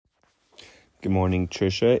Good morning,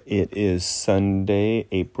 Trisha. It is Sunday,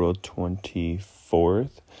 April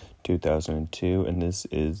 24th, 2002, and this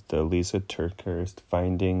is the Lisa TerKeurst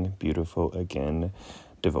Finding Beautiful Again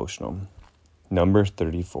devotional. Number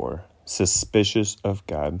 34, Suspicious of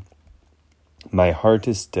God. My heart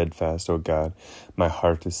is steadfast, O God. My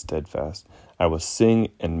heart is steadfast. I will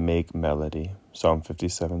sing and make melody. Psalm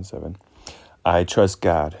 57:7. I trust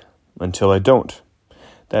God until I don't.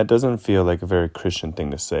 That doesn't feel like a very Christian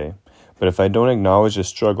thing to say. But if I don't acknowledge the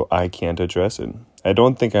struggle, I can't address it. I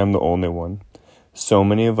don't think I'm the only one. So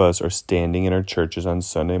many of us are standing in our churches on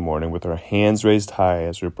Sunday morning with our hands raised high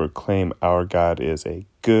as we proclaim our God is a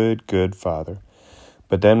good, good Father.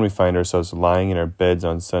 But then we find ourselves lying in our beds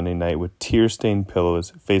on Sunday night with tear-stained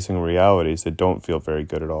pillows, facing realities that don't feel very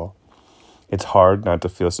good at all. It's hard not to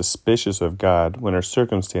feel suspicious of God when our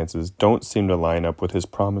circumstances don't seem to line up with His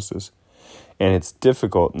promises. And it's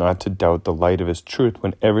difficult not to doubt the light of His truth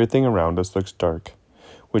when everything around us looks dark.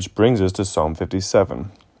 Which brings us to Psalm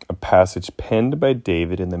 57, a passage penned by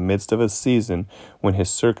David in the midst of a season when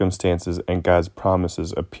his circumstances and God's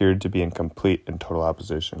promises appeared to be in complete and total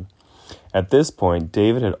opposition. At this point,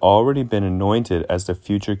 David had already been anointed as the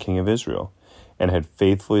future king of Israel and had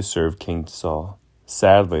faithfully served King Saul.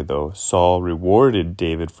 Sadly, though, Saul rewarded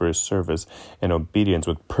David for his service and obedience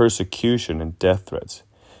with persecution and death threats.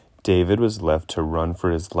 David was left to run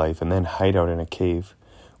for his life and then hide out in a cave.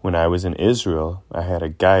 When I was in Israel, I had a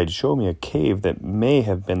guide show me a cave that may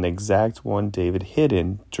have been the exact one David hid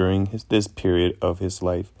in during this period of his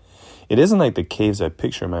life. It isn't like the caves I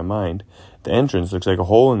picture in my mind. The entrance looks like a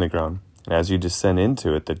hole in the ground, and as you descend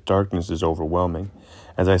into it, the darkness is overwhelming.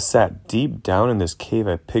 As I sat deep down in this cave,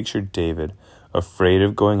 I pictured David, afraid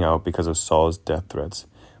of going out because of Saul's death threats,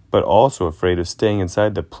 but also afraid of staying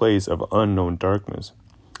inside the place of unknown darkness.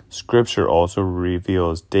 Scripture also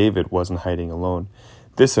reveals David wasn't hiding alone.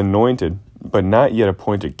 This anointed, but not yet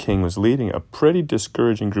appointed king was leading a pretty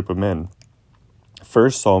discouraging group of men.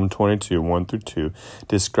 First Psalm 22, 1-2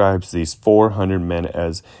 describes these 400 men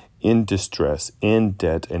as in distress, in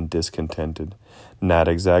debt, and discontented. Not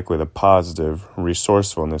exactly the positive,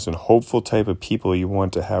 resourcefulness, and hopeful type of people you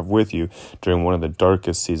want to have with you during one of the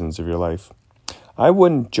darkest seasons of your life. I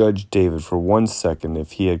wouldn't judge David for 1 second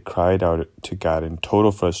if he had cried out to God in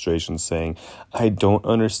total frustration, saying, I don't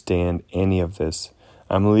understand any of this.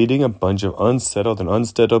 I'm leading a bunch of unsettled and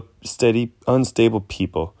unstable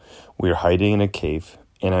people. We are hiding in a cave,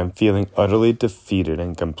 and I'm feeling utterly defeated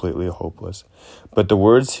and completely hopeless. But the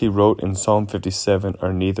words he wrote in Psalm 57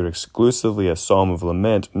 are neither exclusively a psalm of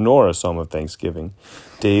lament nor a psalm of thanksgiving.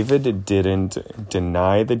 David didn't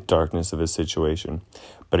deny the darkness of his situation,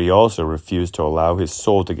 but he also refused to allow his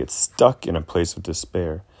soul to get stuck in a place of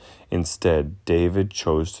despair. Instead, David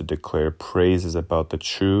chose to declare praises about the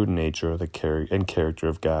true nature of the character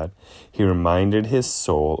of God. He reminded his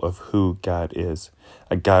soul of who God is,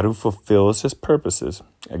 a God who fulfills His purposes,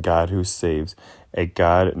 a God who saves, a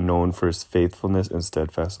God known for His faithfulness and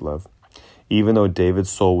steadfast love. Even though David's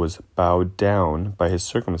soul was bowed down by his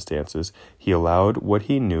circumstances, he allowed what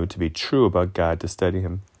he knew to be true about God to steady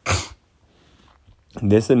him.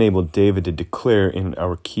 This enabled David to declare in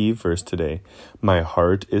our key verse today, My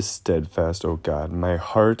heart is steadfast, O God. My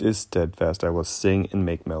heart is steadfast. I will sing and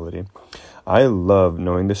make melody. I love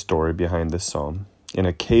knowing the story behind this psalm. In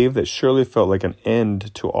a cave that surely felt like an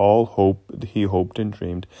end to all hope he hoped and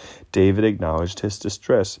dreamed, David acknowledged his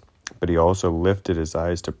distress, but he also lifted his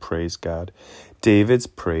eyes to praise God. David's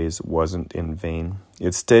praise wasn't in vain.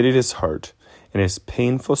 It steadied his heart, and his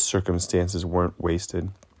painful circumstances weren't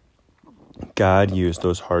wasted. God used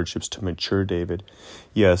those hardships to mature David.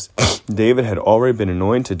 Yes, David had already been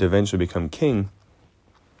anointed to eventually become king,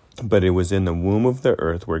 but it was in the womb of the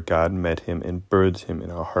earth where God met him and birthed him in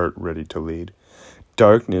a heart ready to lead.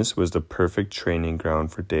 Darkness was the perfect training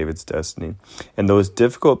ground for David's destiny, and those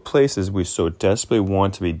difficult places we so desperately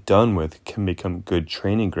want to be done with can become good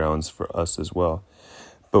training grounds for us as well.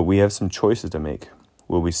 But we have some choices to make.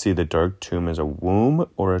 Will we see the dark tomb as a womb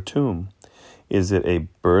or a tomb? Is it a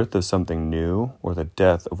birth of something new or the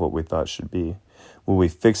death of what we thought should be? Will we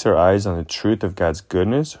fix our eyes on the truth of God's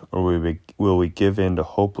goodness, or will we give in to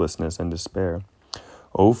hopelessness and despair?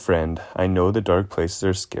 Oh, friend, I know the dark places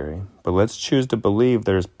are scary, but let's choose to believe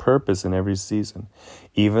there is purpose in every season,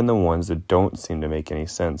 even the ones that don't seem to make any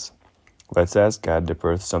sense. Let's ask God to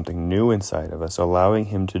birth something new inside of us, allowing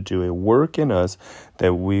Him to do a work in us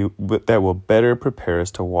that will better prepare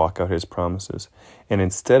us to walk out His promises. And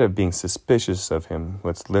instead of being suspicious of Him,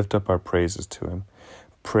 let's lift up our praises to Him.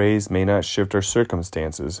 Praise may not shift our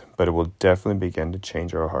circumstances, but it will definitely begin to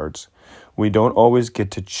change our hearts. We don't always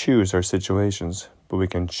get to choose our situations, but we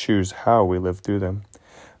can choose how we live through them.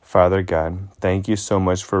 Father God, thank you so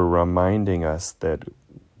much for reminding us that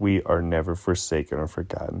we are never forsaken or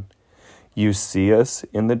forgotten. You see us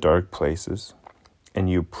in the dark places, and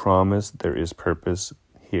you promise there is purpose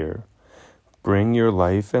here. Bring your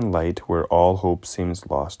life and light where all hope seems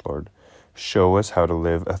lost, Lord. Show us how to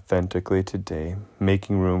live authentically today,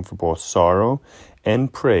 making room for both sorrow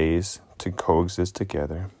and praise to coexist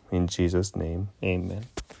together. In Jesus' name, amen.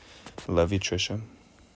 Love you, Trisha.